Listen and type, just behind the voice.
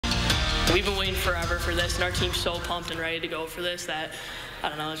We've been waiting forever for this, and our team's so pumped and ready to go for this that, I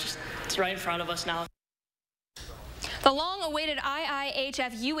don't know, it's right in front of us now. The long-awaited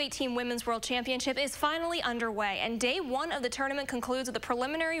IIHF U18 Women's World Championship is finally underway, and day one of the tournament concludes with a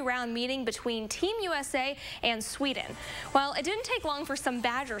preliminary round meeting between Team USA and Sweden. Well, it didn't take long for some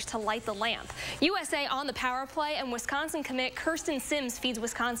Badgers to light the lamp. USA on the power play, and Wisconsin commit Kirsten Sims feeds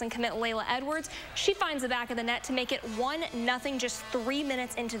Wisconsin commit Layla Edwards. She finds the back of the net to make it 1-0 just 3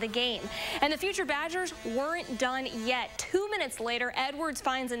 minutes into the game. And the future Badgers weren't done yet. 2 minutes later, Edwards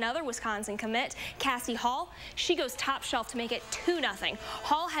finds another Wisconsin commit, Cassie Hall. She goes top shelf to make it 2-0.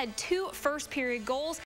 Hall had 2 first-period goals,